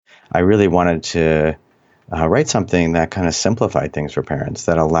I really wanted to write something that kind of simplified things for parents,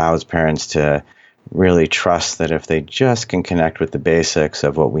 that allows parents to really trust that if they just can connect with the basics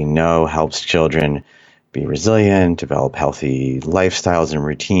of what we know helps children be resilient, develop healthy lifestyles and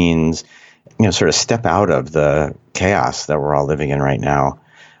routines, sort of step out of the chaos that we're all living in right now.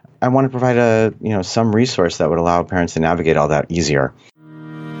 I want to provide some resource that would allow parents to navigate all that easier.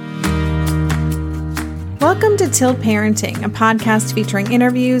 Welcome to Tilt Parenting, a podcast featuring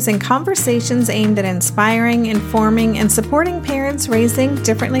interviews and conversations aimed at inspiring, informing, and supporting parents raising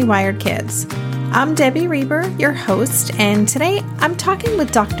differently wired kids. I'm Debbie Reber, your host, and today I'm talking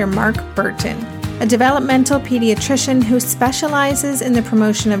with Dr. Mark Bertin, a developmental pediatrician who specializes in the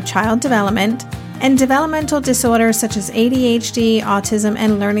promotion of child development and developmental disorders such as ADHD, autism,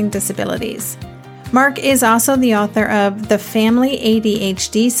 and learning disabilities. Mark is also the author of The Family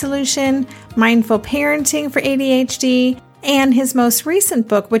ADHD Solution, Mindful Parenting for ADHD, and his most recent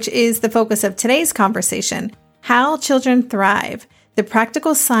book, which is the focus of today's conversation, How Children Thrive, The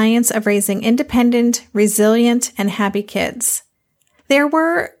Practical Science of Raising Independent, Resilient, and Happy Kids. There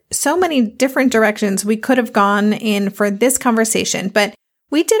were so many different directions we could have gone in for this conversation, but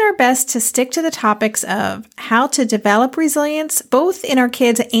we did our best to stick to the topics of how to develop resilience, both in our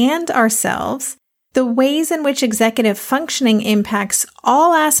kids and ourselves, the ways in which executive functioning impacts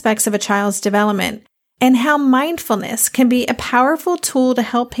all aspects of a child's development, and how mindfulness can be a powerful tool to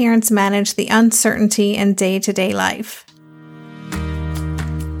help parents manage the uncertainty in day-to-day life.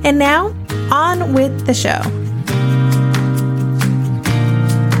 And now, on with the show.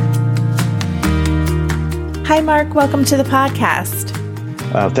 Hi, Mark. Welcome to the podcast.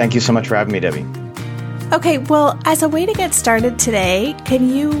 Thank you so much for having me, Debbie. Okay, well, as a way to get started today, can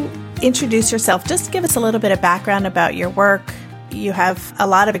you introduce yourself? Just give us a little bit of background about your work. You have a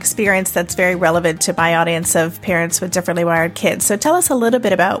lot of experience that's very relevant to my audience of parents with differently wired kids. So tell us a little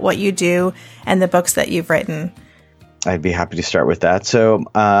bit about what you do and the books that you've written. I'd be happy to start with that. So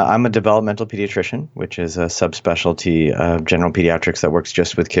I'm a developmental pediatrician, which is a subspecialty of general pediatrics that works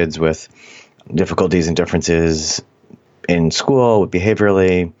just with kids with difficulties and differences in school,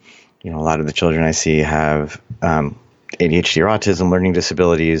 behaviorally. A lot of the children I see have ADHD or autism, learning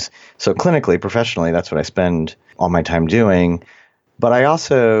disabilities. So clinically, professionally, that's what I spend all my time doing. But I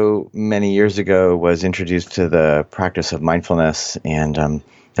also, many years ago, was introduced to the practice of mindfulness, and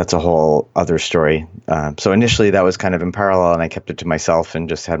that's a whole other story. So initially, that was kind of in parallel, and I kept it to myself and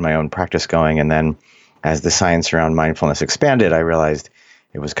just had my own practice going. And then as the science around mindfulness expanded, I realized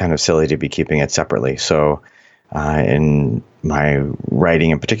it was kind of silly to be keeping it separately. So in my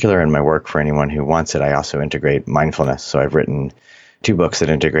writing in particular and my work for anyone who wants it, I also integrate mindfulness. So I've written 2 books that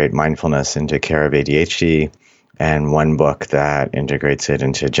integrate mindfulness into care of ADHD and 1 book that integrates it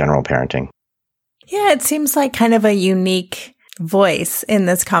into general parenting. Yeah, it seems like kind of a unique voice in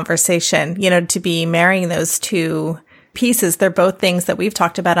this conversation, to be marrying those 2 pieces. They're both things that we've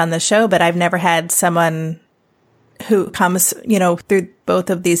talked about on the show, but I've never had someone who comes, through both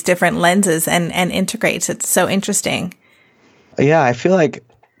of these different lenses and integrates. It's so interesting. Yeah, I feel like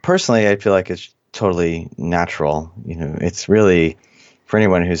it's totally natural. It's really, for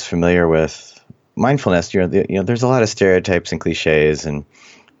anyone who's familiar with mindfulness, there's a lot of stereotypes and cliches, and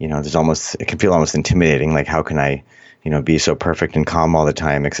it can feel almost intimidating. Like, how can I, be so perfect and calm all the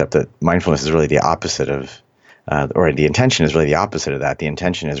time? Except that mindfulness is really the opposite of, or the intention is really the opposite of that. The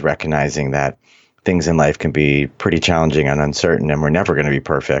intention is recognizing that things in life can be pretty challenging and uncertain, and we're never going to be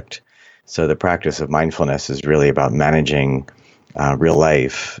perfect. So the practice of mindfulness is really about managing real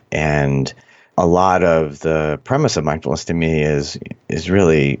life. And a lot of the premise of mindfulness to me is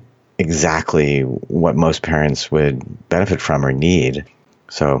really exactly what most parents would benefit from or need.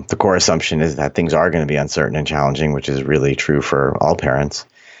 So the core assumption is that things are going to be uncertain and challenging, which is really true for all parents.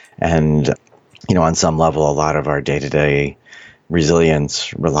 And, on some level, a lot of our day-to-day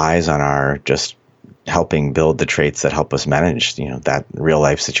resilience relies on our just helping build the traits that help us manage, that real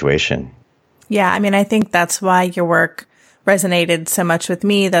life situation. Yeah. I think that's why your work resonated so much with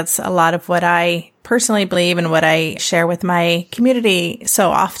me. That's a lot of what I personally believe and what I share with my community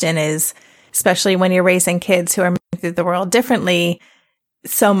so often is, especially when you're raising kids who are moving through the world differently,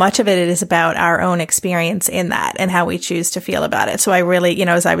 so much of it is about our own experience in that and how we choose to feel about it. So I really,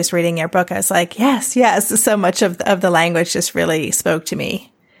 as I was reading your book, I was like, yes. So much of the language just really spoke to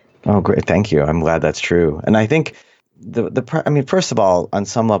me. Oh, great. Thank you. I'm glad that's true. And I think first of all, on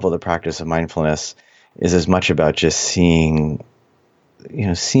some level, the practice of mindfulness is as much about just seeing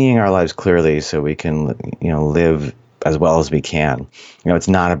our lives clearly so we can, live as well as we can. It's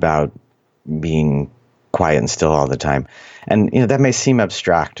not about being quiet and still all the time. And, that may seem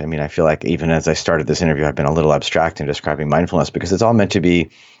abstract. I feel like even as I started this interview, I've been a little abstract in describing mindfulness because it's all meant to be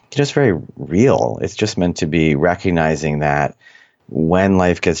just very real. It's just meant to be recognizing that when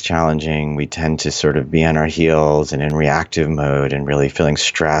life gets challenging, we tend to sort of be on our heels and in reactive mode and really feeling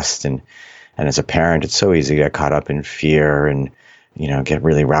stressed. And as a parent, it's so easy to get caught up in fear and, get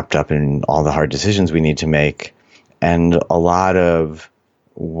really wrapped up in all the hard decisions we need to make. And a lot of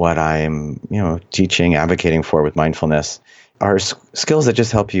what I'm, teaching, advocating for with mindfulness are skills that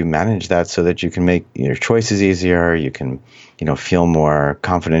just help you manage that so that you can make your choices easier. You can, feel more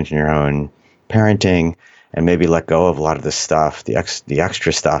confident in your own parenting and maybe let go of a lot of the stuff, the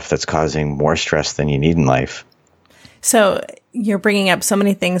extra stuff that's causing more stress than you need in life. So you're bringing up so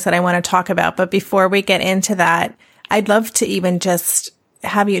many things that I want to talk about. But before we get into that, I'd love to even just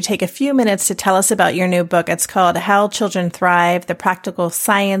have you take a few minutes to tell us about your new book. It's called How Children Thrive, The Practical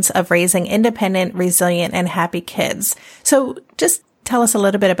Science of Raising Independent, Resilient, and Happy Kids. So just tell us a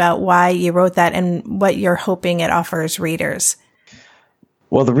little bit about why you wrote that and what you're hoping it offers readers.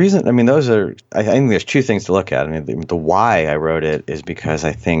 Well, the reason, I think there's two things to look at. The why I wrote it is because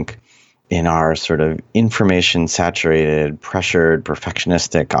I think in our sort of information-saturated, pressured,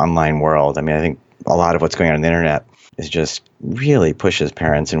 perfectionistic online world, I think a lot of what's going on the internet is just really pushes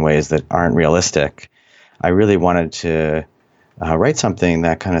parents in ways that aren't realistic. I really wanted to write something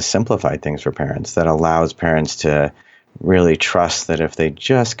that kind of simplified things for parents, that allows parents to really trust that if they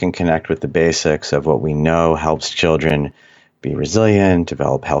just can connect with the basics of what we know helps children be resilient,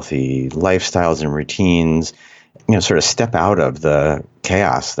 develop healthy lifestyles and routines, sort of step out of the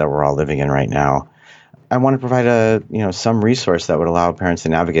chaos that we're all living in right now. I want to provide some resource that would allow parents to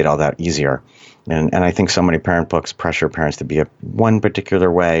navigate all that easier. And I think so many parent books pressure parents to be one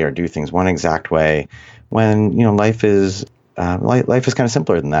particular way or do things one exact way when, life is kind of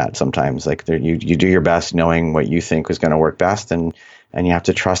simpler than that sometimes. Like you do your best knowing what you think is going to work best and you have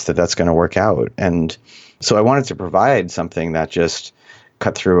to trust that that's going to work out. And so I wanted to provide something that just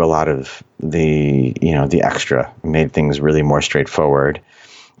cut through a lot of the extra, made things really more straightforward.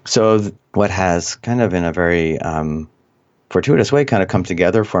 So what has kind of in a very fortuitous way kind of come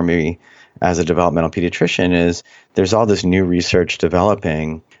together for me as a developmental pediatrician is there's all this new research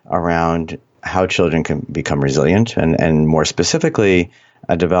developing around how children can become resilient and more specifically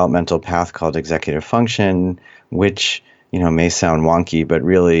a developmental path called executive function, which may sound wonky, but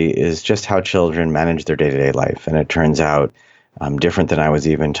really is just how children manage their day-to-day life. And it turns out different than I was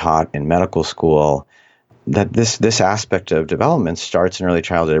even taught in medical school, that this aspect of development starts in early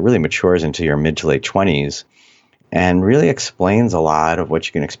childhood. It really matures into your mid to late 20s and really explains a lot of what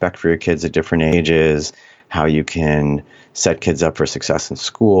you can expect for your kids at different ages, how you can set kids up for success in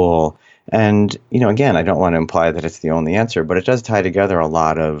school. And, again, I don't want to imply that it's the only answer, but it does tie together a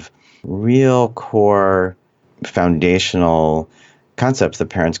lot of real core foundational concepts that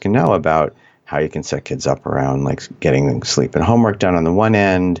parents can know about how you can set kids up around like getting sleep and homework done on the one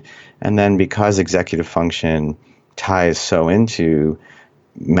end. And then because executive function ties so into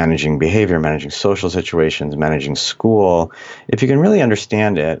managing behavior, managing social situations, managing school, if you can really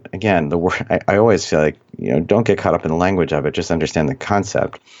understand it, again, the word I always feel like, don't get caught up in the language of it, just understand the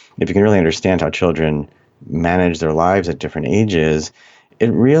concept. If you can really understand how children manage their lives at different ages,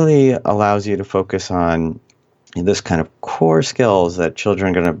 it really allows you to focus on this kind of core skills that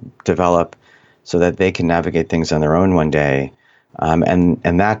children are going to develop so that they can navigate things on their own one day.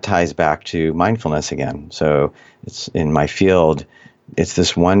 And that ties back to mindfulness again. So it's in my field, it's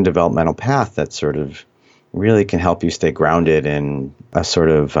this one developmental path that sort of really can help you stay grounded in a sort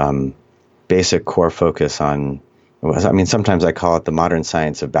of basic core focus on, sometimes I call it the modern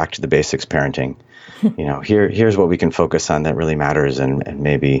science of back to the basics parenting. Here's what we can focus on that really matters and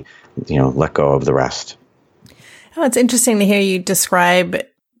maybe, let go of the rest. Oh, it's interesting to hear you describe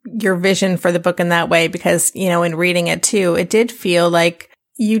your vision for the book in that way because, in reading it too, it did feel like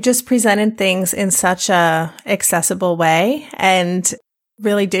you just presented things in such a accessible way and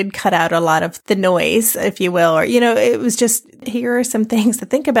really did cut out a lot of the noise, if you will, or, it was just, here are some things to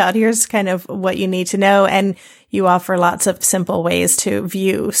think about. Here's kind of what you need to know. And you offer lots of simple ways to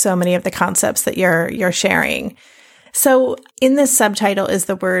view so many of the concepts that you're sharing. So in this subtitle is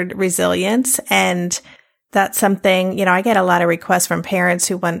the word resilience, and that's something, I get a lot of requests from parents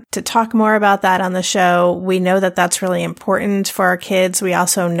who want to talk more about that on the show. We know that that's really important for our kids. We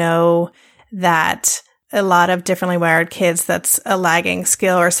also know that a lot of differently wired kids, that's a lagging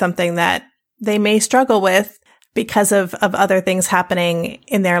skill or something that they may struggle with because of other things happening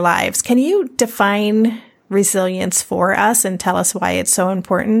in their lives. Can you define resilience for us and tell us why it's so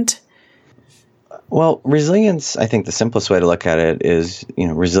important? Well, resilience, I think the simplest way to look at it is,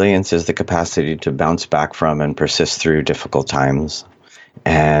 resilience is the capacity to bounce back from and persist through difficult times.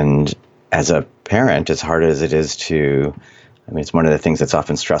 And as a parent, as hard as it is to, I mean, it's one of the things that's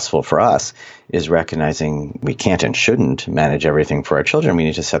often stressful for us is recognizing we can't and shouldn't manage everything for our children. We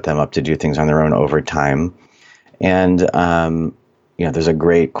need to set them up to do things on their own over time. And, there's a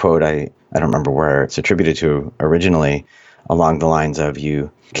great quote, I don't remember where it's attributed to originally, along the lines of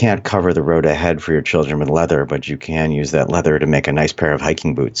you can't cover the road ahead for your children with leather, but you can use that leather to make a nice pair of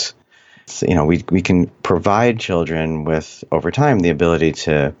hiking boots. So, we can provide children with, over time, the ability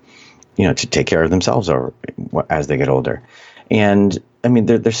to take care of themselves as they get older. And I mean,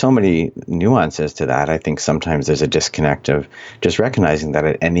 there's so many nuances to that. I think sometimes there's a disconnect of just recognizing that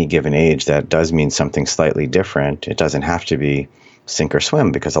at any given age, that does mean something slightly different. It doesn't have to be sink or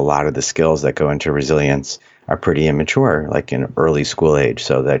swim, because a lot of the skills that go into resilience are pretty immature, like in early school age,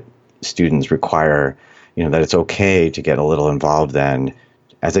 so that students require, that it's okay to get a little involved then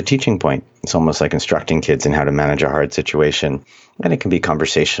as a teaching point. It's almost like instructing kids in how to manage a hard situation. And it can be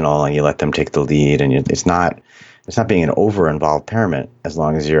conversational, and you let them take the lead, and it's not being an over-involved parent, as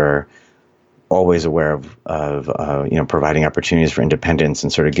long as you're always aware of providing opportunities for independence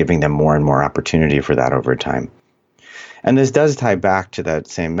and sort of giving them more and more opportunity for that over time. And this does tie back to that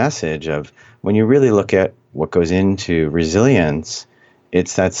same message of when you really look at what goes into resilience,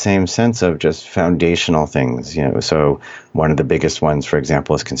 it's that same sense of just foundational things. So one of the biggest ones, for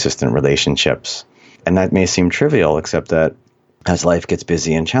example, is consistent relationships. And that may seem trivial, except that as life gets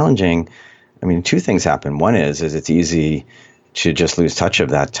busy and challenging, I mean, two things happen. One is it's easy to just lose touch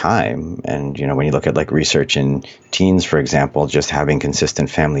of that time. And, when you look at like research in teens, for example, just having consistent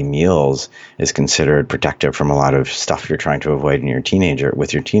family meals is considered protective from a lot of stuff you're trying to avoid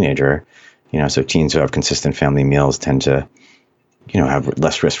with your teenager. So teens who have consistent family meals tend to, have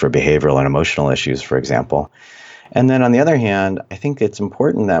less risk for behavioral and emotional issues, for example. And then on the other hand, I think it's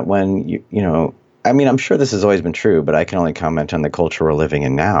important that when I'm sure this has always been true, but I can only comment on the culture we're living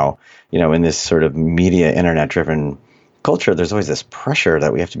in now. In this sort of media, internet-driven culture, there's always this pressure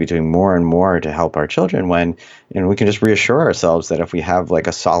that we have to be doing more and more to help our children, when we can just reassure ourselves that if we have like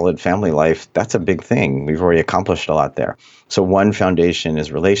a solid family life, that's a big thing. We've already accomplished a lot there. So one foundation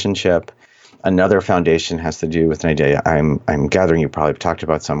is relationship. Another foundation has to do with an idea I'm gathering you probably talked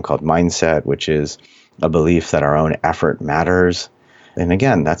about some, called mindset, which is a belief that our own effort matters. And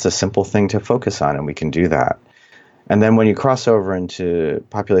again, that's a simple thing to focus on, and we can do that. And then when you cross over into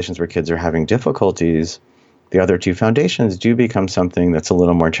populations where kids are having difficulties, the other two foundations do become something that's a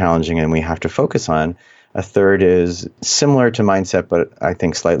little more challenging and we have to focus on. A third is similar to mindset, but I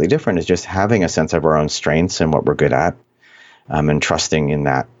think slightly different, is just having a sense of our own strengths and what we're good at, and trusting in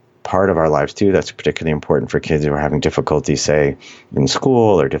that part of our lives too. That's particularly important for kids who are having difficulty, say, in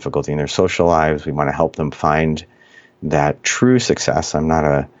school or difficulty in their social lives. We want to help them find that true success.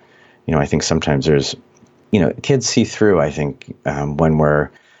 I think sometimes there's, kids see through, I think, when we're,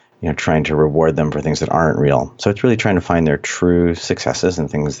 trying to reward them for things that aren't real. So it's really trying to find their true successes and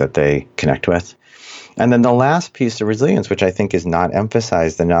things that they connect with. And then the last piece of resilience, which I think is not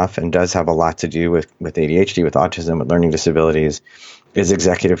emphasized enough and does have a lot to do with ADHD, with autism, with learning disabilities, is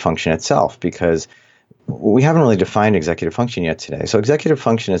executive function itself, because we haven't really defined executive function yet today. So executive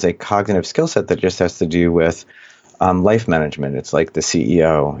function is a cognitive skill set that just has to do with life management. It's like the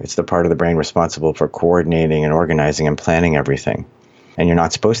CEO. It's the part of the brain responsible for coordinating and organizing and planning everything. And you're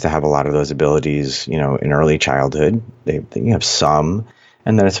not supposed to have a lot of those abilities, in early childhood. You have some,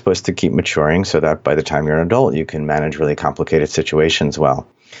 and then it's supposed to keep maturing so that by the time you're an adult, you can manage really complicated situations well.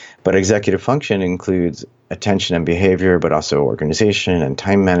 But executive function includes attention and behavior, but also organization and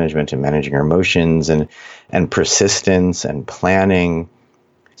time management and managing our emotions and persistence and planning.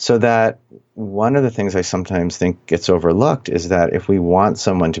 So that one of the things I sometimes think gets overlooked is that if we want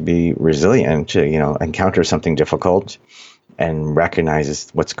someone to be resilient, to, encounter something difficult and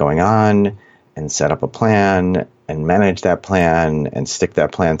recognize what's going on and set up a plan and manage that plan and stick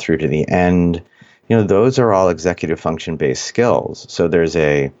that plan through to the end, those are all executive function-based skills. So there's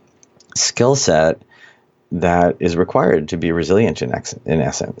a skill set that is required to be resilient in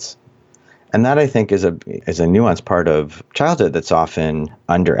essence. And that, I think, is a nuanced part of childhood that's often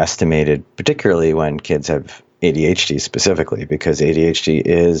underestimated, particularly when kids have ADHD specifically, because ADHD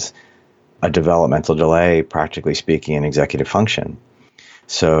is a developmental delay, practically speaking, in executive function.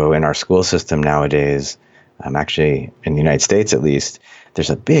 So in our school system nowadays, actually in the United States at least, there's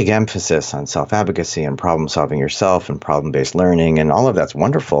a big emphasis on self-advocacy and problem-solving yourself and problem-based learning, and all of that's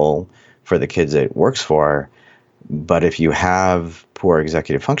wonderful for the kids it works for. But if you have poor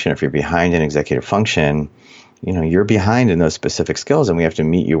executive function, if you're behind in executive function, you're behind in those specific skills, and we have to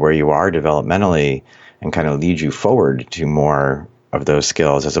meet you where you are developmentally and kind of lead you forward to more of those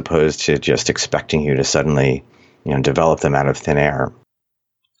skills, as opposed to just expecting you to suddenly, develop them out of thin air.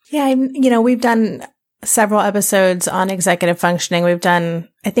 Yeah, we've done several episodes on executive functioning. We've done,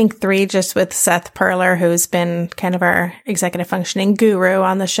 I think, 3 just with Seth Perler, who's been kind of our executive functioning guru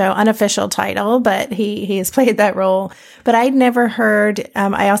on the show, unofficial title, but he has played that role. But I'd never heard,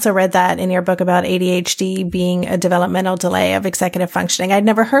 I also read that in your book about ADHD being a developmental delay of executive functioning. I'd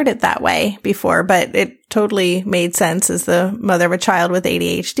never heard it that way before, but it totally made sense as the mother of a child with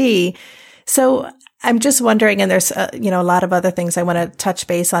ADHD. So I'm just wondering, and there's, a lot of other things I want to touch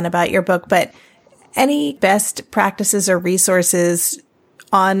base on about your book, but any best practices or resources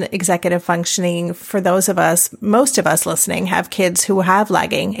on executive functioning for those of us, most of us listening, have kids who have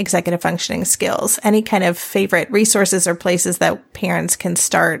lagging executive functioning skills? Any kind of favorite resources or places that parents can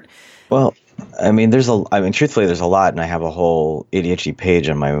start? Well, truthfully, there's a lot, and I have a whole ADHD page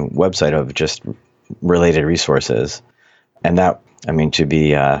on my website of just related resources. And that, to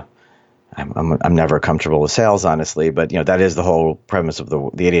be, I'm never comfortable with sales, honestly, but that is the whole premise of the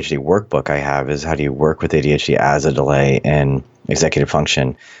ADHD workbook I have, is how do you work with ADHD as a delay in executive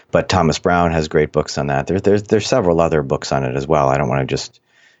function. But Thomas Brown has great books on that. There's several other books on it as well. I don't want to just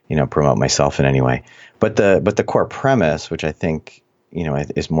promote myself in any way. But the core premise, which I think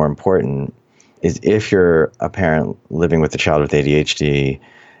is more important, is if you're a parent living with a child with ADHD,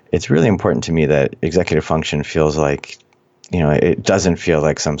 it's really important to me that executive function feels like, it doesn't feel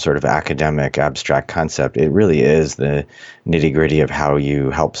like some sort of academic abstract concept. It really is the nitty gritty of how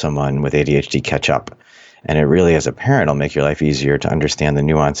you help someone with ADHD catch up. And it really, as a parent, will make your life easier to understand the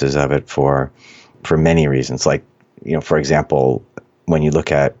nuances of it for many reasons. Like, for example, when you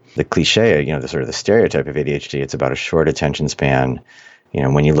look at the cliche, the sort of the stereotype of ADHD, it's about a short attention span.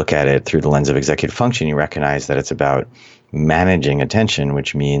 When you look at it through the lens of executive function, you recognize that it's about managing attention,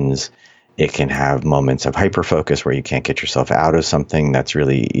 which means it can have moments of hyperfocus where you can't get yourself out of something that's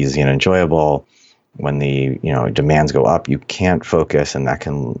really easy and enjoyable. When the demands go up, you can't focus, and that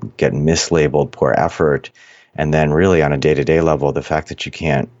can get mislabeled poor effort. And then really on a day-to-day level, the fact that you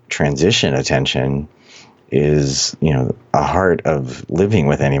can't transition attention is, a heart of living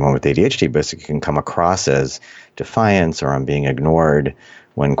with anyone with ADHD, but it can come across as defiance or I'm being ignored,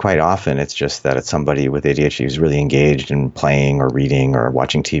 when quite often it's just that it's somebody with ADHD who's really engaged in playing or reading or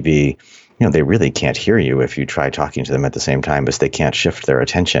watching TV. They really can't hear you if you try talking to them at the same time, because they can't shift their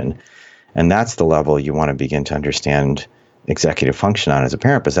attention. And that's the level you want to begin to understand executive function on as a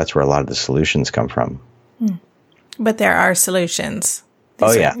parent, because that's where a lot of the solutions come from. But there are solutions.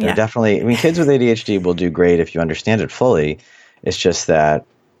 They're definitely, kids with ADHD will do great if you understand it fully. It's just that,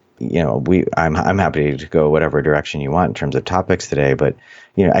 I'm happy to go whatever direction you want in terms of topics today. But,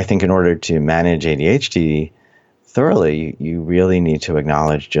 I think in order to manage ADHD thoroughly, you really need to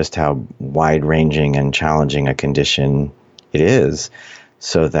acknowledge just how wide-ranging and challenging a condition it is,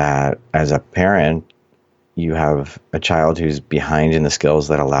 so that as a parent, you have a child who's behind in the skills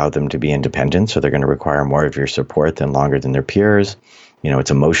that allow them to be independent, so they're going to require more of your support than longer than their peers.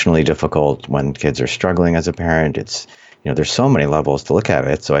 It's emotionally difficult when kids are struggling as a parent. It's, there's so many levels to look at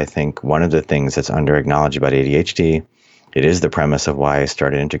it. So I think one of the things that's under-acknowledged about ADHD, it is the premise of why I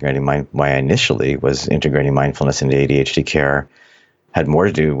started why I initially was integrating mindfulness into ADHD care, had more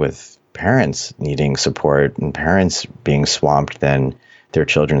to do with parents needing support and parents being swamped than their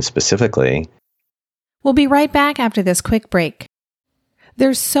children specifically. We'll be right back after this quick break.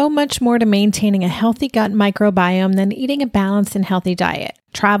 There's so much more to maintaining a healthy gut microbiome than eating a balanced and healthy diet.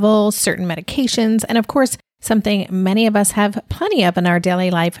 Travel, certain medications, and of course, something many of us have plenty of in our daily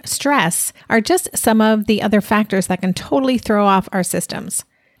life, stress, are just some of the other factors that can totally throw off our systems.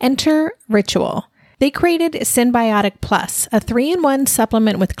 Enter Ritual. They created Synbiotic Plus, a 3-in-1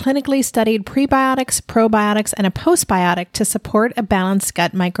 supplement with clinically studied prebiotics, probiotics, and a postbiotic to support a balanced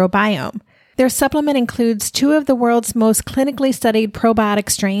gut microbiome. Their supplement includes 2 of the world's most clinically studied probiotic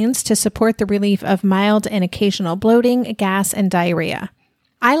strains to support the relief of mild and occasional bloating, gas, and diarrhea.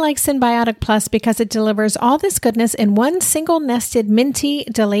 I like Synbiotic Plus because it delivers all this goodness in one single nested minty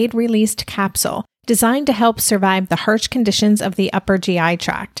delayed released capsule designed to help survive the harsh conditions of the upper GI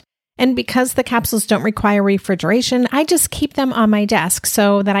tract. And because the capsules don't require refrigeration, I just keep them on my desk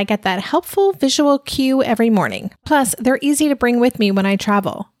so that I get that helpful visual cue every morning. Plus, they're easy to bring with me when I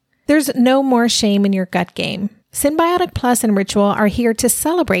travel. There's no more shame in your gut game. Synbiotic Plus and Ritual are here to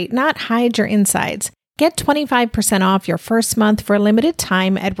celebrate, not hide your insides. Get 25% off your first month for a limited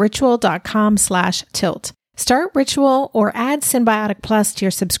time at ritual.com/tilt. Start Ritual or add Synbiotic Plus to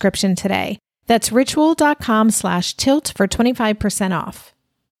your subscription today. That's ritual.com/tilt for 25% off.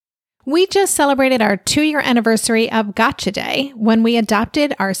 We just celebrated our 2-year anniversary of Gotcha Day when we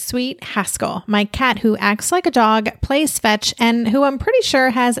adopted our sweet Haskell, my cat who acts like a dog, plays fetch, and who I'm pretty sure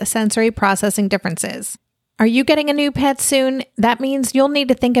has sensory processing differences. Are you getting a new pet soon? That means you'll need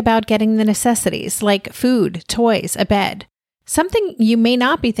to think about getting the necessities like food, toys, a bed. Something you may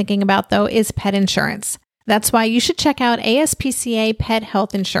not be thinking about, though, is pet insurance. That's why you should check out ASPCA Pet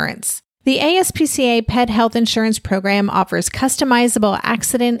Health Insurance. The ASPCA Pet Health Insurance Program offers customizable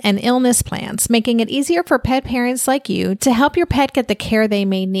accident and illness plans, making it easier for pet parents like you to help your pet get the care they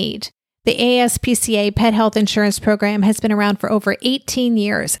may need. The ASPCA Pet Health Insurance Program has been around for over 18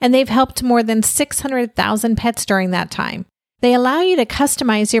 years, and they've helped more than 600,000 pets during that time. They allow you to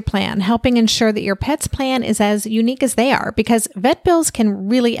customize your plan, helping ensure that your pet's plan is as unique as they are, because vet bills can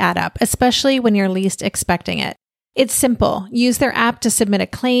really add up, especially when you're least expecting it. It's simple. Use their app to submit a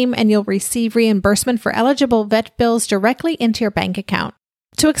claim, and you'll receive reimbursement for eligible vet bills directly into your bank account.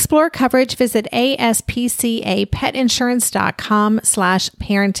 To explore coverage, visit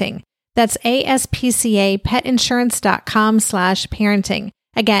aspcapetinsurance.com/parenting. That's aspcapetinsurance.com/parenting.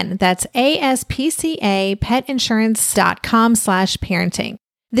 Again, that's aspcapetinsurance.com/parenting.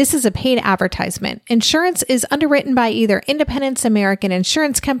 This is a paid advertisement. Insurance is underwritten by either Independence American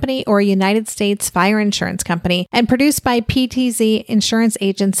Insurance Company or United States Fire Insurance Company and produced by PTZ Insurance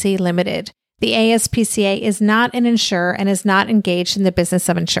Agency Limited. The ASPCA is not an insurer and is not engaged in the business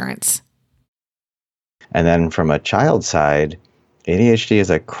of insurance. And then from a child side, ADHD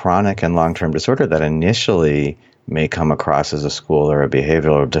is a chronic and long-term disorder that initially may come across as a school or a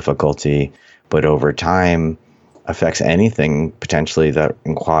behavioral difficulty, but over time affects anything potentially that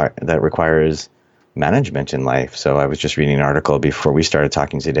requires management in life. So I was just reading an article before we started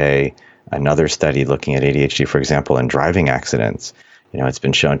talking today, another study looking at ADHD, for example, in driving accidents. It's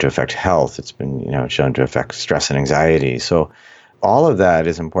been shown to affect health. It's been, shown to affect stress and anxiety. So all of that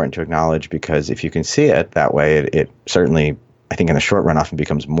is important to acknowledge, because if you can see it that way, it certainly, I think in the short run, often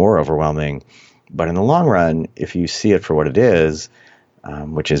becomes more overwhelming. But in the long run, if you see it for what it is,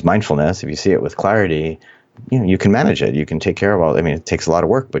 which is mindfulness, if you see it with clarity, you can manage it. You can take care of all. I mean, it takes a lot of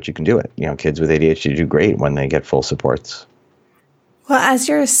work, but you can do it. Kids with ADHD do great when they get full supports. Well, as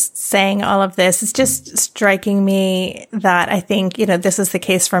you're saying all of this, it's just striking me that I think, this is the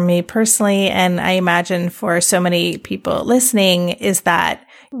case for me personally, and I imagine for so many people listening, is that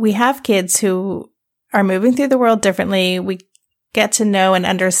we have kids who are moving through the world differently. We get to know and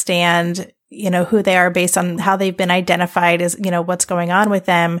understand, who they are based on how they've been identified as, what's going on with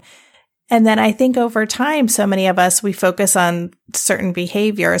them. And then I think over time, so many of us, we focus on certain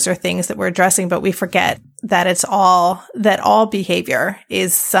behaviors or things that we're addressing, but we forget that all behavior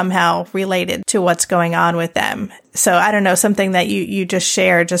is somehow related to what's going on with them. So I don't know, something that you just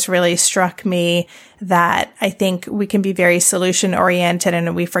shared just really struck me, that I think we can be very solution oriented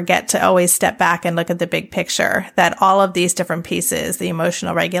and we forget to always step back and look at the big picture, that all of these different pieces, the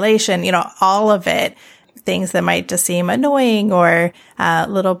emotional regulation, all of it, things that might just seem annoying or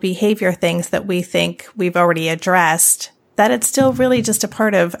little behavior things that we think we've already addressed, that it's still really just a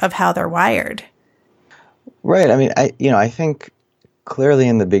part of how they're wired. Right. I mean, I think clearly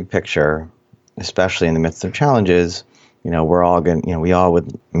in the big picture, especially in the midst of challenges, we're all going to, we all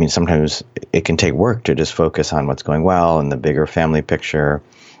would, sometimes it can take work to just focus on what's going well and the bigger family picture,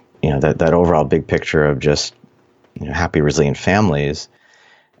 that overall big picture of just, happy, resilient families.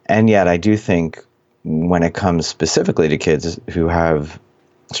 And yet I do think when it comes specifically to kids who have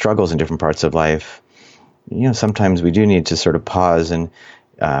struggles in different parts of life, sometimes we do need to sort of pause. And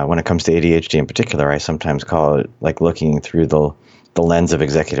when it comes to ADHD in particular, I sometimes call it like looking through the lens of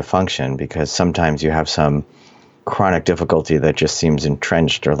executive function, because sometimes you have some chronic difficulty that just seems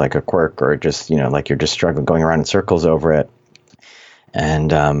entrenched or like a quirk, or just, like you're just struggling, going around in circles over it.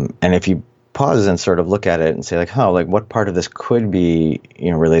 And if you pause and sort of look at it and say what part of this could be,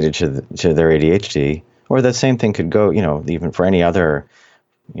 related to their ADHD, or that same thing could go, even for any other,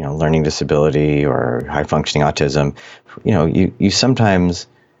 learning disability or high functioning autism, you sometimes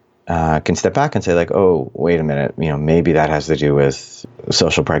can step back and say oh, wait a minute, maybe that has to do with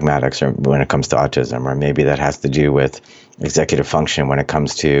social pragmatics or when it comes to autism, or maybe that has to do with executive function when it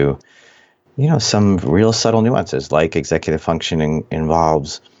comes to, some real subtle nuances, like executive functioning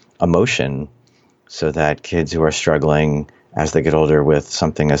involves emotion, so that kids who are struggling as they get older with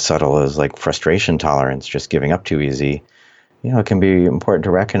something as subtle as like frustration tolerance, just giving up too easy, it can be important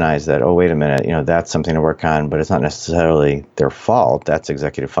to recognize that, oh, wait a minute, that's something to work on, but it's not necessarily their fault. That's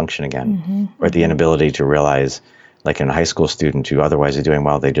executive function again, or the inability to realize, like in a high school student who otherwise is doing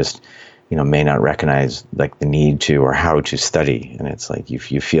well, they just, may not recognize like the need to or how to study. And it's like you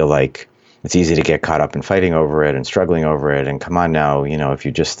feel like it's easy to get caught up in fighting over it and struggling over it. And come on now, if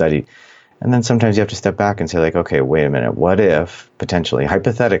you just study. And then sometimes you have to step back and say okay, wait a minute, what if potentially,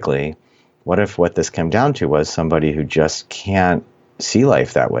 hypothetically, what if what this came down to was somebody who just can't see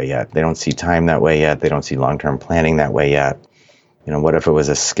life that way yet. They don't see time that way yet. They don't see long-term planning that way yet. What if it was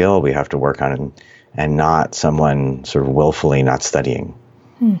a skill we have to work on and not someone sort of willfully not studying?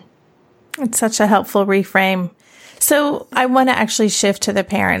 It's such a helpful reframe. So I want to actually shift to the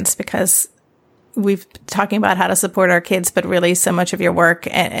parents, because we've been talking about how to support our kids, but really so much of your work,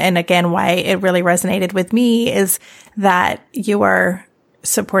 and again, why it really resonated with me, is that you are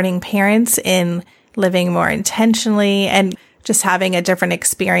supporting parents in living more intentionally and just having a different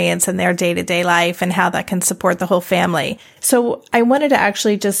experience in their day-to-day life and how that can support the whole family. So I wanted to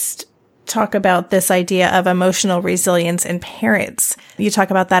actually just talk about this idea of emotional resilience in parents. You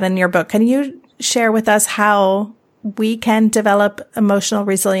talk about that in your book. Can you share with us how we can develop emotional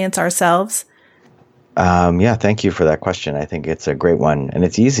resilience ourselves? Yeah, thank you for that question. I think it's a great one, and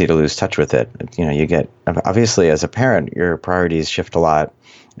it's easy to lose touch with it. You get, obviously as a parent, your priorities shift a lot,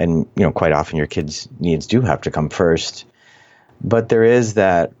 and quite often your kids' needs do have to come first. But there is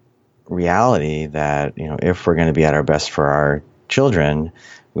that reality that, if we're going to be at our best for our children,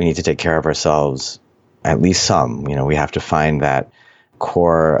 we need to take care of ourselves, at least some. We have to find that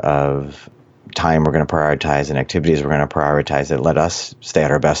core of time we're going to prioritize and activities we're going to prioritize that let us stay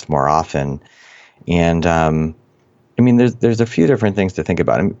at our best more often. And there's a few different things to think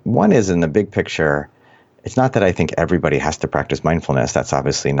about. One is, in the big picture, it's not that I think everybody has to practice mindfulness. That's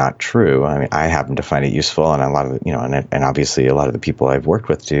obviously not true. I happen to find it useful, and a lot of and obviously a lot of the people I've worked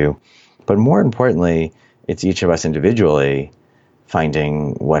with do. But more importantly, it's each of us individually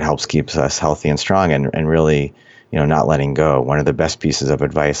finding what helps keeps us healthy and strong, and really, not letting go. One of the best pieces of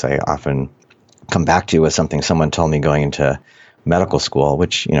advice I often come back to was something someone told me going into medical school,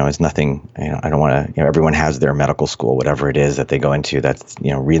 which, is nothing, I don't want to, everyone has their medical school, whatever it is that they go into that's,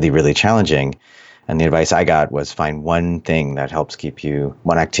 really, really challenging. And the advice I got was find one thing that helps keep you,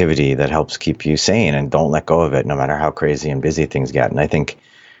 one activity that helps keep you sane, and don't let go of it no matter how crazy and busy things get. And I think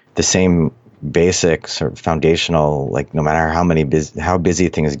the same basic sort of foundational, like no matter how busy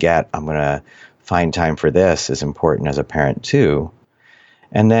things get, I'm going to find time for this, is important as a parent too.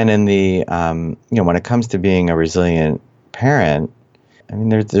 And then in the, when it comes to being a resilient parent,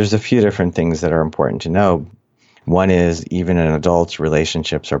 there's a few different things that are important to know. One is, even in adults,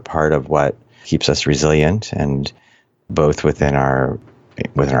 relationships are part of what keeps us resilient, and both within our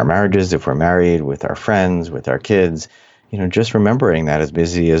marriages, if we're married, with our friends, with our kids, just remembering that as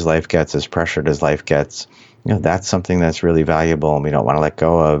busy as life gets, as pressured as life gets, that's something that's really valuable and we don't want to let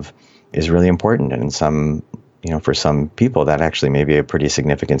go of, is really important. And in some, for some people, that actually may be a pretty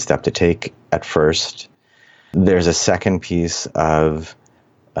significant step to take at first. There's a second piece of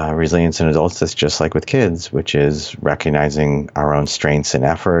resilience in adults that's just like with kids, which is recognizing our own strengths and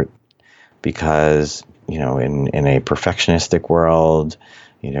effort. Because, in a perfectionistic world,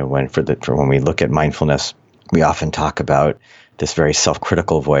 when we look at mindfulness, we often talk about this very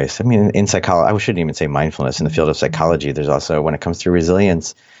self-critical voice. In psychology, I shouldn't even say mindfulness. In the field of psychology, there's also, when it comes to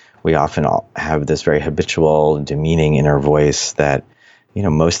resilience, we often have this very habitual, demeaning inner voice that,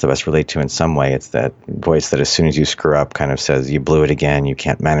 most of us relate to in some way. It's that voice that as soon as you screw up kind of says, you blew it again, you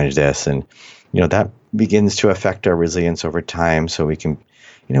can't manage this. And, that begins to affect our resilience over time. So we can,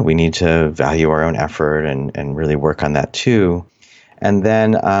 we need to value our own effort and really work on that too. And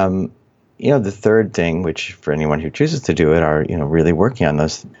then, the third thing, which for anyone who chooses to do it, are, really working on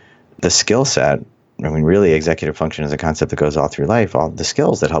the skill set. Really, executive function is a concept that goes all through life, all the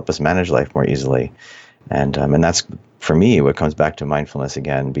skills that help us manage life more easily. And that's, for me, what comes back to mindfulness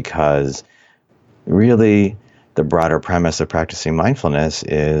again, because really the broader premise of practicing mindfulness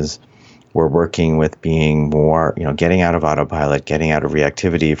is we're working with being more, getting out of autopilot, getting out of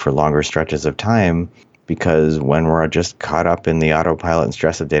reactivity for longer stretches of time, because when we're just caught up in the autopilot and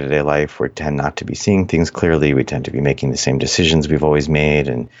stress of day-to-day life, we tend not to be seeing things clearly. We tend to be making the same decisions we've always made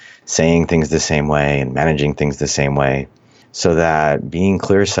and saying things the same way and managing things the same way. So that being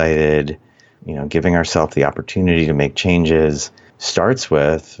clear-sighted, giving ourselves the opportunity to make changes starts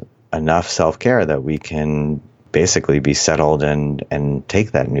with enough self-care that we can basically be settled and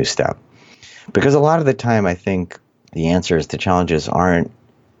take that new step. Because a lot of the time, I think the answers to challenges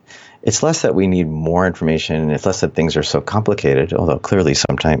it's less that we need more information, it's less that things are so complicated, although clearly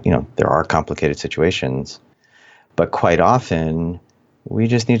sometimes, there are complicated situations. But quite often, we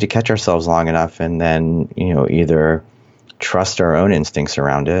just need to catch ourselves long enough and then, either trust our own instincts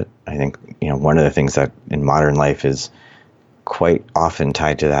around it. I think, one of the things that in modern life is quite often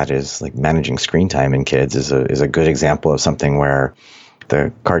tied to that is like managing screen time in kids is a good example of something where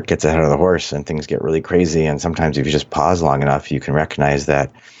the cart gets ahead of the horse and things get really crazy. And sometimes if you just pause long enough, you can recognize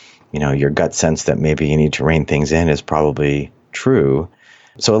that, your gut sense that maybe you need to rein things in is probably true.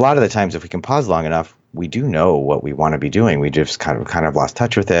 So a lot of the times, if we can pause long enough, we do know what we want to be doing. We just kind of lost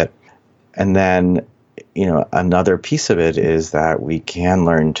touch with it. And then, another piece of it is that we can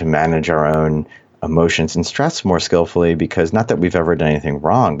learn to manage our own emotions and stress more skillfully, because not that we've ever done anything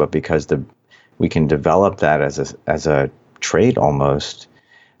wrong, but because we can develop that as a trait almost.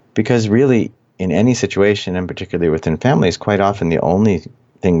 Because really, in any situation, and particularly within families, quite often the only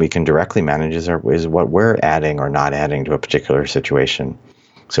thing we can directly manage is what we're adding or not adding to a particular situation.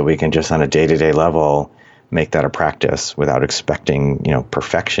 So we can just on a day-to-day level make that a practice without expecting,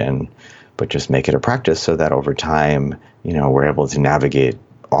 perfection, but just make it a practice so that over time, we're able to navigate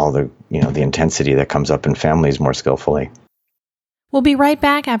all the intensity that comes up in families more skillfully. We'll be right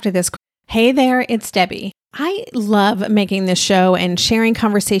back after this. Hey there, it's Debbie. I love making this show and sharing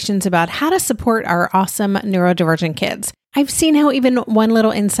conversations about how to support our awesome neurodivergent kids. I've seen how even one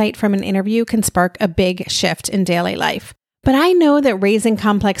little insight from an interview can spark a big shift in daily life. But I know that raising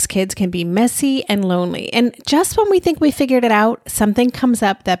complex kids can be messy and lonely. And just when we think we figured it out, something comes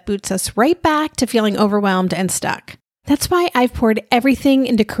up that boots us right back to feeling overwhelmed and stuck. That's why I've poured everything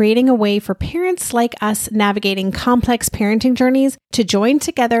into creating a way for parents like us navigating complex parenting journeys to join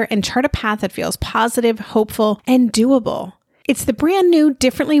together and chart a path that feels positive, hopeful, and doable. It's the brand new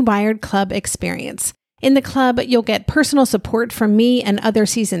Differently Wired Club experience. In the club, you'll get personal support from me and other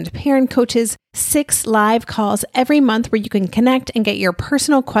seasoned parent coaches, 6 live calls every month where you can connect and get your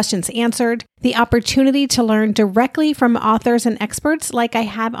personal questions answered, the opportunity to learn directly from authors and experts like I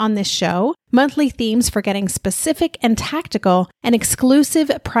have on this show, monthly themes for getting specific and tactical, an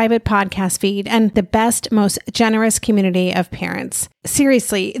exclusive private podcast feed, and the best, most generous community of parents.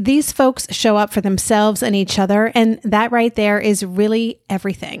 Seriously, these folks show up for themselves and each other, and that right there is really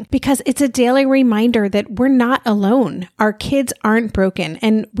everything, because it's a daily reminder that we're not alone. Our kids aren't broken,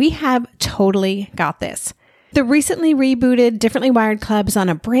 and we have totally got this. The recently rebooted Differently Wired Club is on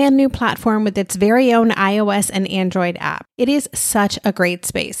a brand new platform with its very own iOS and Android app. It is such a great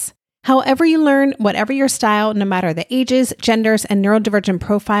space. However you learn, whatever your style, no matter the ages, genders, and neurodivergent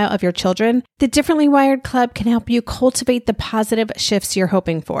profile of your children, the Differently Wired Club can help you cultivate the positive shifts you're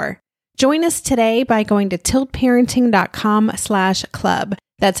hoping for. Join us today by going to tiltparenting.com/club.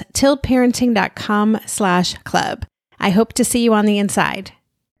 That's tiltparenting.com/club. I hope to see you on the inside.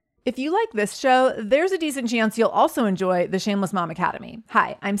 If you like this show, there's a decent chance you'll also enjoy the Shameless Mom Academy.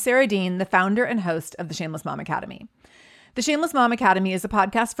 Hi, I'm Sarah Dean, the founder and host of the Shameless Mom Academy. The Shameless Mom Academy is a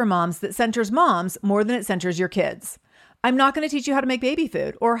podcast for moms that centers moms more than it centers your kids. I'm not going to teach you how to make baby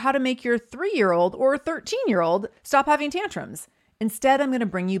food or how to make your 3-year-old or 13-year-old stop having tantrums. Instead, I'm going to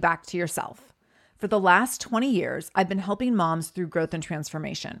bring you back to yourself. For the last 20 years, I've been helping moms through growth and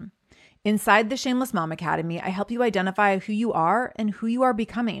transformation. Inside the Shameless Mom Academy, I help you identify who you are and who you are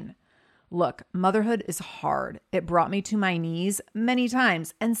becoming. Look, motherhood is hard. It brought me to my knees many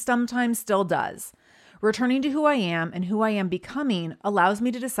times and sometimes still does. Returning to who I am and who I am becoming allows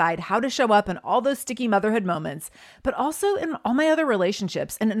me to decide how to show up in all those sticky motherhood moments, but also in all my other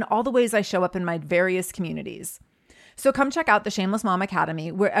relationships and in all the ways I show up in my various communities. So come check out the Shameless Mom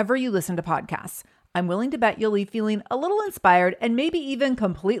Academy wherever you listen to podcasts. I'm willing to bet you'll leave feeling a little inspired and maybe even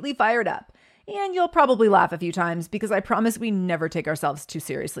completely fired up. And you'll probably laugh a few times because I promise we never take ourselves too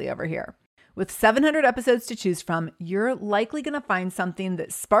seriously over here. With 700 episodes to choose from, you're likely going to find something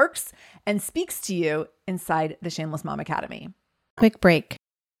that sparks and speaks to you inside the Shameless Mom Academy. Quick break.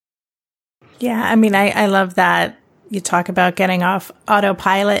 Yeah, I love that you talk about getting off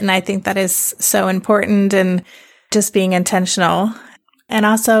autopilot, and I think that is so important, and just being intentional. And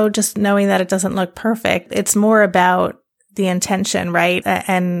also just knowing that it doesn't look perfect. It's more about the intention, right?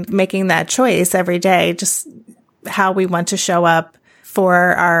 And making that choice every day, just how we want to show up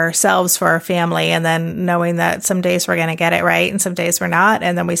for ourselves, for our family, and then knowing that some days we're going to get it right and some days we're not,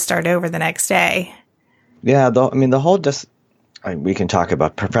 and then we start over the next day. Yeah, we can talk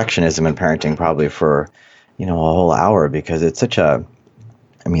about perfectionism in parenting probably for, a whole hour, because it's such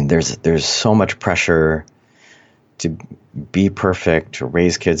there's so much pressure to be perfect, to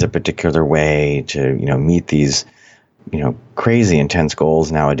raise kids a particular way, to, meet these, crazy intense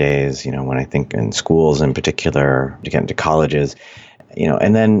goals nowadays, when I think in schools in particular, to get into colleges,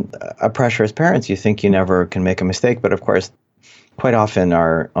 and then a pressure as parents, you think you never can make a mistake. But of course, quite often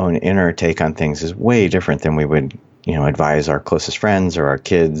our own inner take on things is way different than we would, advise our closest friends or our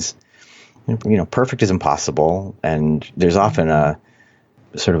kids. Perfect is impossible. And there's often a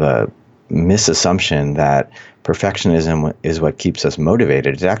sort of a misassumption that perfectionism is what keeps us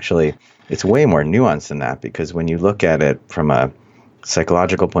motivated. It's way more nuanced than that, because when you look at it from a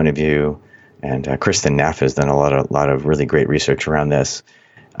psychological point of view, and Kristen Neff has done a lot of really great research around this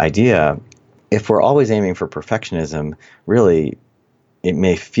idea, if we're always aiming for perfectionism, really it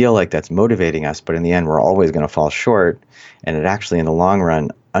may feel like that's motivating us, but in the end, we're always going to fall short. And it actually, in the long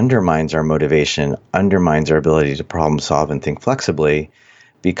run, undermines our motivation, undermines our ability to problem solve and think flexibly,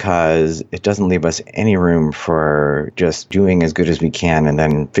 because it doesn't leave us any room for just doing as good as we can and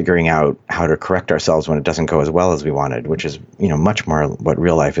then figuring out how to correct ourselves when it doesn't go as well as we wanted, which is, much more what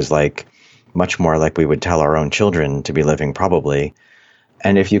real life is like, much more like we would tell our own children to be living probably.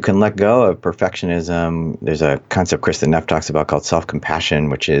 And if you can let go of perfectionism, there's a concept Kristen Neff talks about called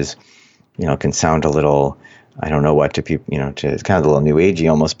self-compassion, which is, can sound a little, I don't know what to people, it's kind of a little new agey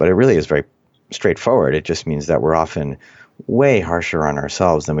almost, but it really is very straightforward. It just means that we're often way harsher on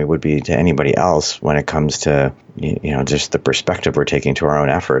ourselves than we would be to anybody else when it comes to, just the perspective we're taking to our own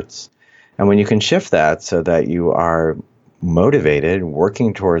efforts. And when you can shift that so that you are motivated,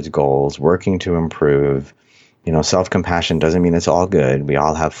 working towards goals, working to improve, self-compassion doesn't mean it's all good. We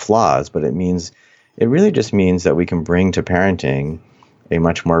all have flaws, but it really just means that we can bring to parenting a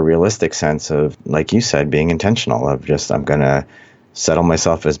much more realistic sense of, like you said, being intentional of just, I'm going to settle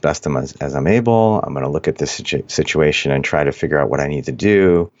myself as best as I'm able. I'm going to look at this situation and try to figure out what I need to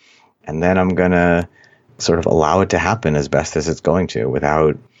do. And then I'm going to sort of allow it to happen as best as it's going to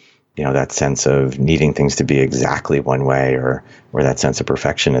without, that sense of needing things to be exactly one way or that sense of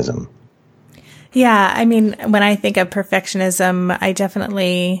perfectionism. Yeah. I mean, when I think of perfectionism, I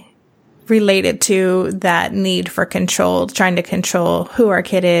definitely relate it to that need for control, trying to control who our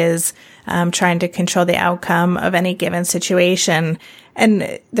kid is, trying to control the outcome of any given situation.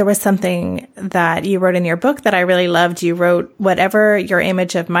 And there was something that you wrote in your book that I really loved. You wrote, whatever your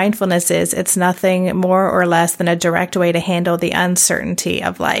image of mindfulness is, it's nothing more or less than a direct way to handle the uncertainty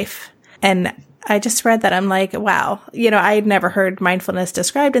of life. And I just read that. I'm like, wow, I had never heard mindfulness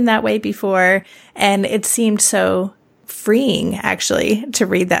described in that way before. And it seemed so freeing, actually, to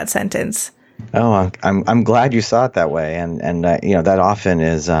read that sentence. Oh, I'm glad you saw it that way. And that often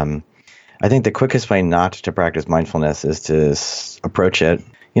is, I think the quickest way not to practice mindfulness is to approach it,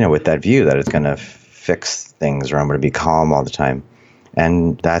 with that view that it's going to fix things or I'm going to be calm all the time.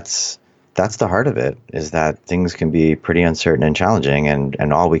 And that's the heart of it, is that things can be pretty uncertain and challenging.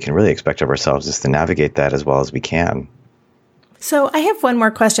 And all we can really expect of ourselves is to navigate that as well as we can. So I have one more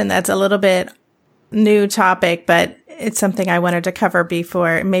question that's a little bit new topic, but it's something I wanted to cover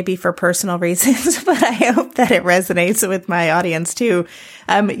before, maybe for personal reasons, but I hope that it resonates with my audience too.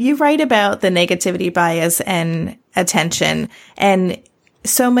 You write about the negativity bias and attention, and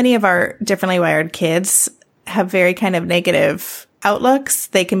so many of our differently wired kids have very kind of negative outlooks.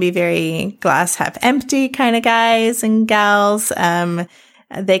 They can be very glass half empty kind of guys and gals.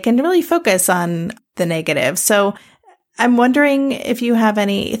 They can really focus on the negative. So I'm wondering if you have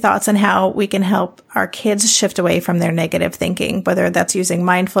any thoughts on how we can help our kids shift away from their negative thinking, whether that's using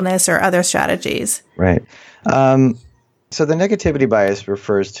mindfulness or other strategies. Right. So the negativity bias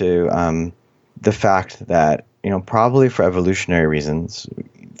refers to the fact that, probably for evolutionary reasons,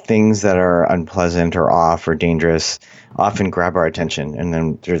 things that are unpleasant or off or dangerous often grab our attention, and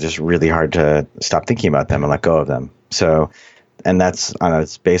then they're just really hard to stop thinking about them and let go of them. So, and that's on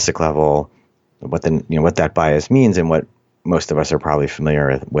its basic level what that bias means and what most of us are probably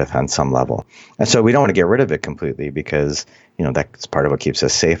familiar with on some level. And so we don't want to get rid of it completely because, that's part of what keeps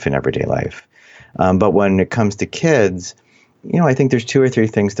us safe in everyday life. But when it comes to kids, I think there's 2 or 3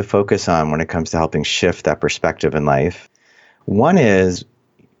 things to focus on when it comes to helping shift that perspective in life. One is,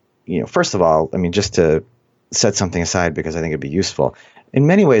 first of all, just to set something aside because I think it'd be useful. In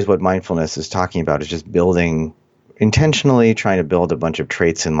many ways, what mindfulness is talking about is just intentionally trying to build a bunch of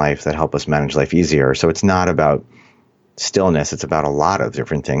traits in life that help us manage life easier. So it's not about stillness. It's about a lot of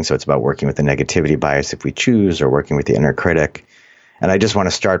different things. So it's about working with the negativity bias if we choose, or working with the inner critic. And I just want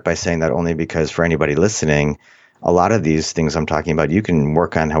to start by saying that only because for anybody listening, a lot of these things I'm talking about, you can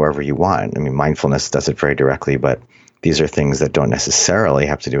work on however you want. Mindfulness does it very directly, but these are things that don't necessarily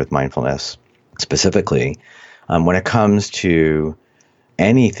have to do with mindfulness specifically. When it comes to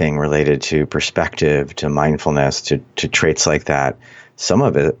anything related to perspective, to mindfulness, to traits like that, some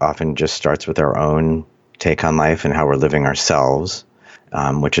of it often just starts with our own take on life and how we're living ourselves,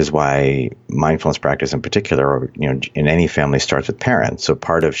 which is why mindfulness practice in particular, in any family, starts with parents. So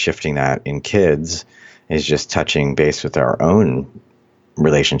part of shifting that in kids is just touching base with our own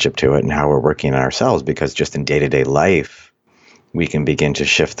relationship to it and how we're working on ourselves, because just in day-to-day life, we can begin to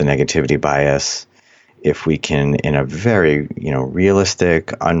shift the negativity bias if we can, in a very,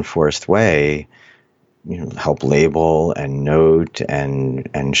 realistic, unforced way, help label and note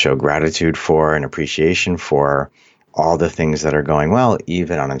and show gratitude for and appreciation for all the things that are going well,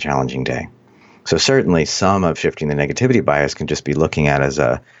 even on a challenging day. So certainly some of shifting the negativity bias can just be looking at, as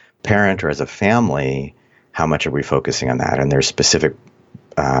a parent or as a family, how much are we focusing on that? And there's specific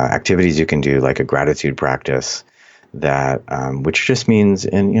activities you can do, like a gratitude practice, that which just means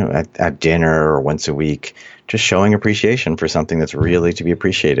at dinner or once a week, just showing appreciation for something that's really to be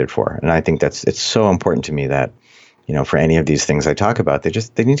appreciated for. And I think it's so important to me that for any of these things I talk about,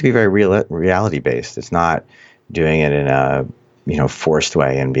 they need to be very reality based. It's not doing it in a forced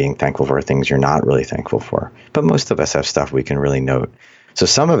way and being thankful for things you're not really thankful for. But most of us have stuff we can really note. So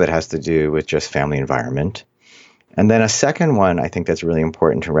some of it has to do with just family environment. And then a second one I think that's really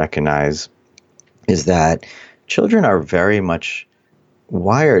important to recognize is that children are very much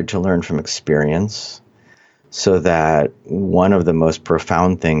wired to learn from experience, so that one of the most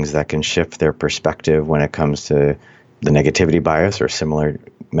profound things that can shift their perspective when it comes to the negativity bias or similar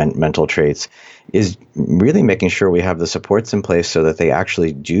mental traits is really making sure we have the supports in place so that they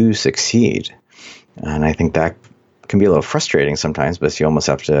actually do succeed. And I think that can be a little frustrating sometimes, but you almost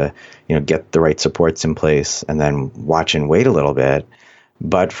have to, get the right supports in place and then watch and wait a little bit.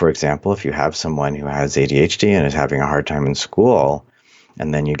 But for example, if you have someone who has ADHD and is having a hard time in school,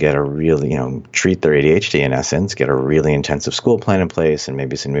 and then you get a really, treat their ADHD in essence, get a really intensive school plan in place and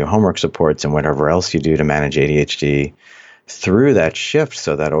maybe some new homework supports and whatever else you do to manage ADHD through that shift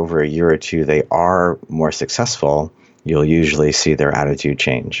so that over a year or two they are more successful, you'll usually see their attitude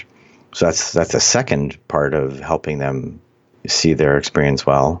change. So that's a second part of helping them see their experience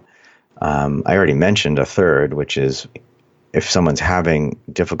well. I already mentioned a third, which is if someone's having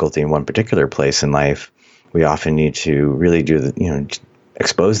difficulty in one particular place in life, we often need to really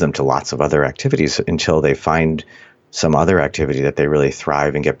expose them to lots of other activities until they find some other activity that they really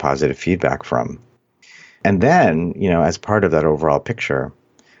thrive and get positive feedback from. And then, as part of that overall picture,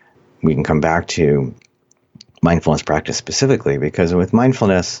 we can come back to mindfulness practice specifically, because with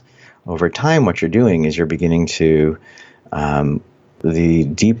mindfulness, over time, what you're doing is you're beginning to, the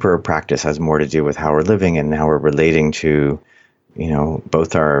deeper practice has more to do with how we're living and how we're relating to,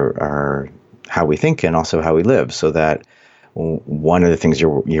 both our how we think and also how we live. So that one of the things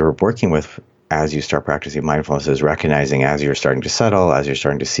you're working with as you start practicing mindfulness is recognizing as you're starting to settle, as you're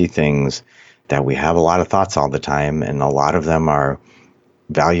starting to see things, that we have a lot of thoughts all the time, and a lot of them are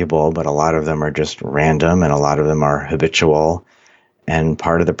valuable, but a lot of them are just random, and a lot of them are habitual. And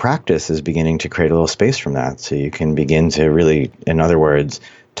part of the practice is beginning to create a little space from that. So you can begin to really, in other words,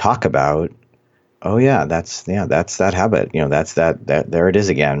 talk about, oh yeah, that's that habit. That's that there it is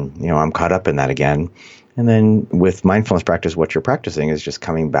again. I'm caught up in that again. And then with mindfulness practice, what you're practicing is just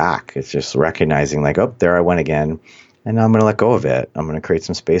coming back. It's just recognizing like, oh, there I went again. And now I'm going to let go of it. I'm going to create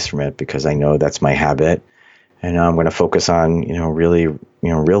some space from it because I know that's my habit. And now I'm going to focus on, really,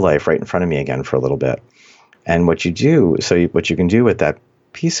 real life right in front of me again for a little bit. And what you can do with that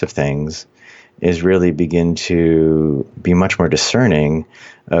piece of things is really begin to be much more discerning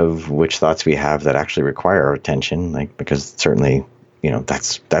of which thoughts we have that actually require our attention, because certainly,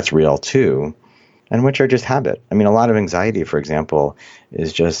 that's real too, and which are just habit. I mean, a lot of anxiety, for example,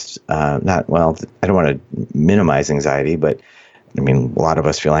 is just I don't want to minimize anxiety, but I mean, a lot of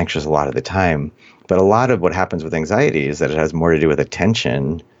us feel anxious a lot of the time. But a lot of what happens with anxiety is that it has more to do with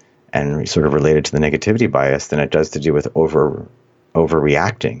attention and sort of related to the negativity bias than it does to do with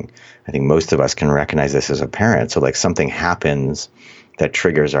overreacting. I think most of us can recognize this as a parent. So like something happens that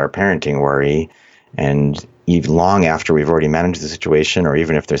triggers our parenting worry, and even long after we've already managed the situation, or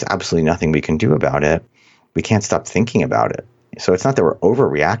even if there's absolutely nothing we can do about it, we can't stop thinking about it. So it's not that we're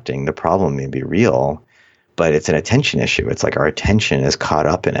overreacting. The problem may be real, but it's an attention issue. It's like our attention is caught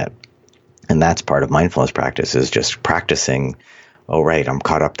up in it. And that's part of mindfulness practice, is just practicing, oh, right, I'm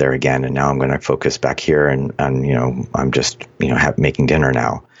caught up there again, and now I'm going to focus back here, and I'm just, making dinner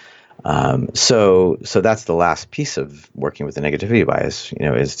now. So that's the last piece of working with the negativity bias,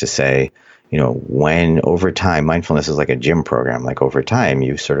 is to say, when over time, mindfulness is like a gym program, like over time,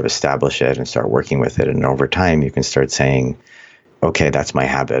 you sort of establish it and start working with it. And over time, you can start saying, okay, that's my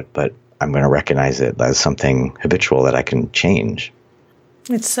habit, but I'm going to recognize it as something habitual that I can change.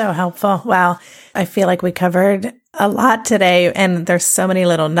 It's so helpful. Wow. I feel like we covered a lot today, and there's so many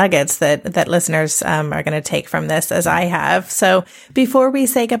little nuggets that listeners are going to take from this, as I have. So before we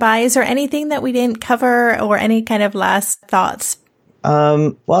say goodbye, is there anything that we didn't cover or any kind of last thoughts?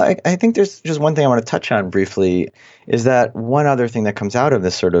 I think there's just one thing I want to touch on briefly, is that one other thing that comes out of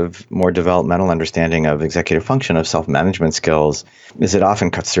this sort of more developmental understanding of executive function, of self-management skills, is it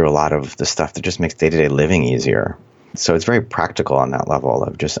often cuts through a lot of the stuff that just makes day-to-day living easier. So it's very practical on that level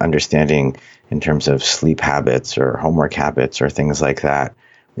of just understanding in terms of sleep habits or homework habits or things like that.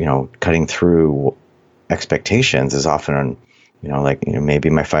 Cutting through expectations is often, maybe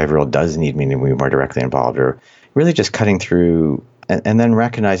my 5-year-old does need me to be more directly involved, or really just cutting through and then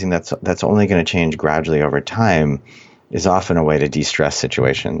recognizing that's only going to change gradually over time. is often a way to de-stress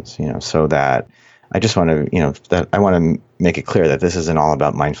situations, so that I just want to make it clear that this isn't all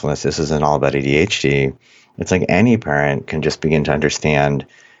about mindfulness. This isn't all about ADHD. It's like any parent can just begin to understand,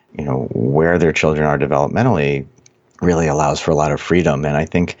 where their children are developmentally really allows for a lot of freedom. And I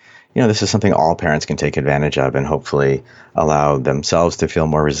think, this is something all parents can take advantage of and hopefully allow themselves to feel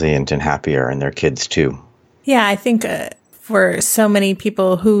more resilient and happier, and their kids too. Yeah, I think for so many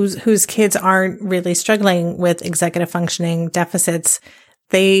people whose kids aren't really struggling with executive functioning deficits,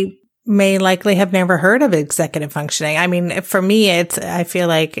 they may likely have never heard of executive functioning. I mean, for me, I feel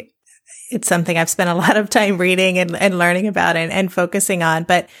like it's something I've spent a lot of time reading and learning about and focusing on,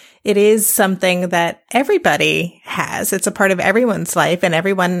 but it is something that everybody has. It's a part of everyone's life, and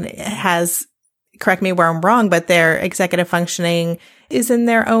everyone has, correct me where I'm wrong, but their executive functioning is in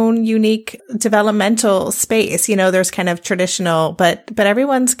their own unique developmental space. There's kind of traditional, but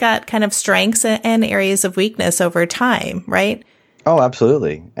everyone's got kind of strengths and areas of weakness over time, right? Oh,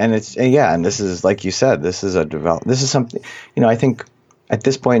 absolutely. And and this is, like you said, this is something, I think at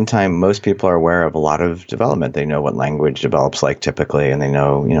this point in time, most people are aware of a lot of development. They know what language develops like typically, and they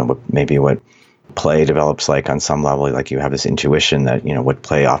know, what play develops like on some level. Like you have this intuition that, what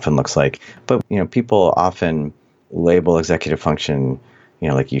play often looks like. But, people often label executive function,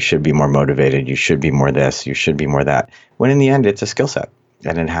 like you should be more motivated, you should be more this, you should be more that. When in the end, it's a skill set.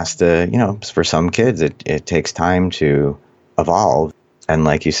 And it has to, for some kids, it takes time to evolve. And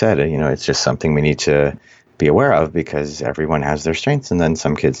like you said, it's just something we need to be aware of, because everyone has their strengths, and then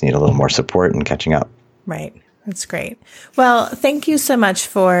some kids need a little more support and catching up. Right. That's great. Well, thank you so much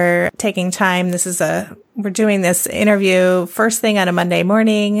for taking time. We're doing this interview first thing on a Monday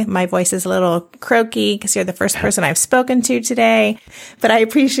morning. My voice is a little croaky because you're the first person I've spoken to today, but I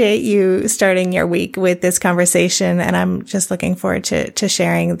appreciate you starting your week with this conversation, and I'm just looking forward to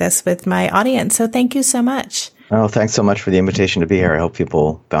sharing this with my audience. So thank you so much. Oh, thanks so much for the invitation to be here. I hope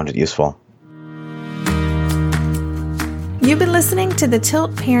people found it useful. You've been listening to the Tilt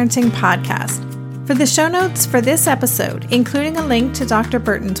Parenting Podcast. For the show notes for this episode, including a link to Dr.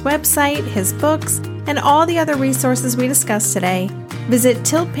 Bertin's website, his books, and all the other resources we discussed today, visit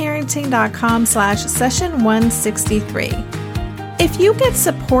tiltparenting.com/session 163. If you get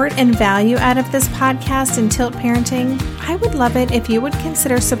support and value out of this podcast in Tilt Parenting, I would love it if you would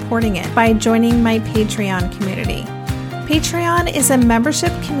consider supporting it by joining my Patreon community. Patreon is a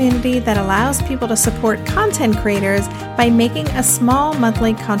membership community that allows people to support content creators by making a small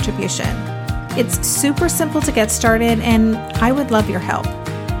monthly contribution. It's super simple to get started, and I would love your help.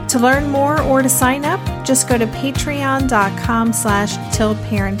 To learn more or to sign up, just go to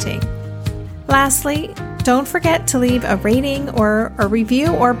patreon.com/tiltparenting. Lastly, don't forget to leave a rating or a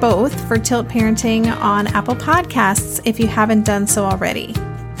review or both for Tilt Parenting on Apple Podcasts if you haven't done so already.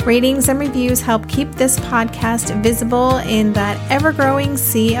 Ratings and reviews help keep this podcast visible in that ever-growing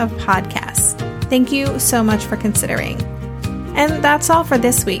sea of podcasts. Thank you so much for considering. And that's all for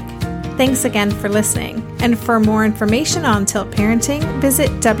this week. Thanks again for listening. And for more information on Tilt Parenting,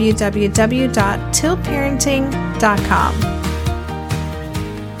 visit www.tiltparenting.com.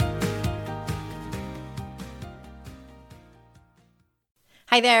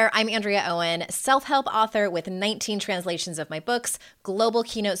 Hi there, I'm Andrea Owen, self-help author with 19 translations of my books, global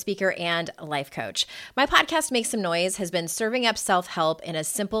keynote speaker, and life coach. My podcast, Make Some Noise, has been serving up self-help in a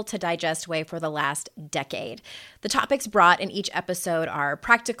simple-to-digest way for the last decade. The topics brought in each episode are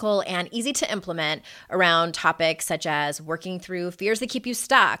practical and easy to implement around topics such as working through fears that keep you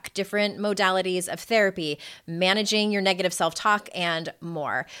stuck, different modalities of therapy, managing your negative self-talk, and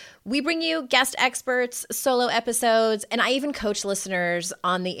more. We bring you guest experts, solo episodes, and I even coach listeners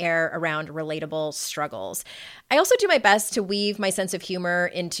on the air around relatable struggles. I also do my best to weave my sense of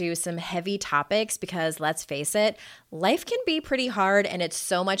humor into some heavy topics because, let's face it, life can be pretty hard, and it's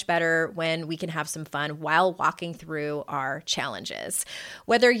so much better when we can have some fun while walking through our challenges.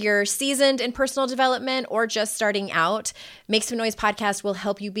 Whether you're seasoned in personal development or just starting out, Make Some Noise podcast will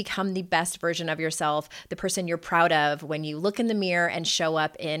help you become the best version of yourself, the person you're proud of when you look in the mirror and show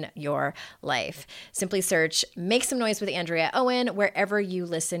up in your life. Simply search Make Some Noise with Andrea Owen wherever you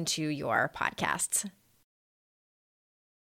listen to your podcasts.